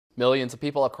Millions of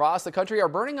people across the country are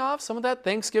burning off some of that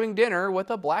Thanksgiving dinner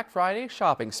with a Black Friday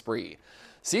shopping spree.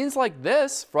 Scenes like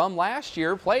this from last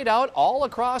year played out all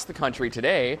across the country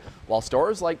today. While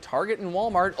stores like Target and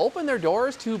Walmart opened their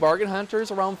doors to bargain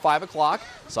hunters around 5 o'clock,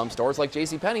 some stores like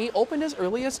JCPenney opened as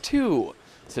early as 2.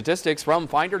 Statistics from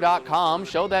Finder.com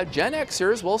show that Gen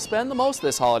Xers will spend the most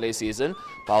this holiday season,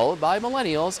 followed by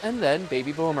millennials and then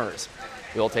baby boomers.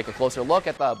 We'll take a closer look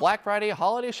at the Black Friday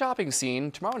holiday shopping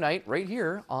scene tomorrow night right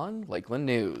here on Lakeland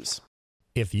News.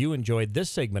 If you enjoyed this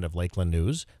segment of Lakeland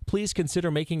News, please consider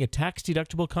making a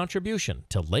tax-deductible contribution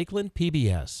to Lakeland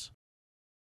PBS.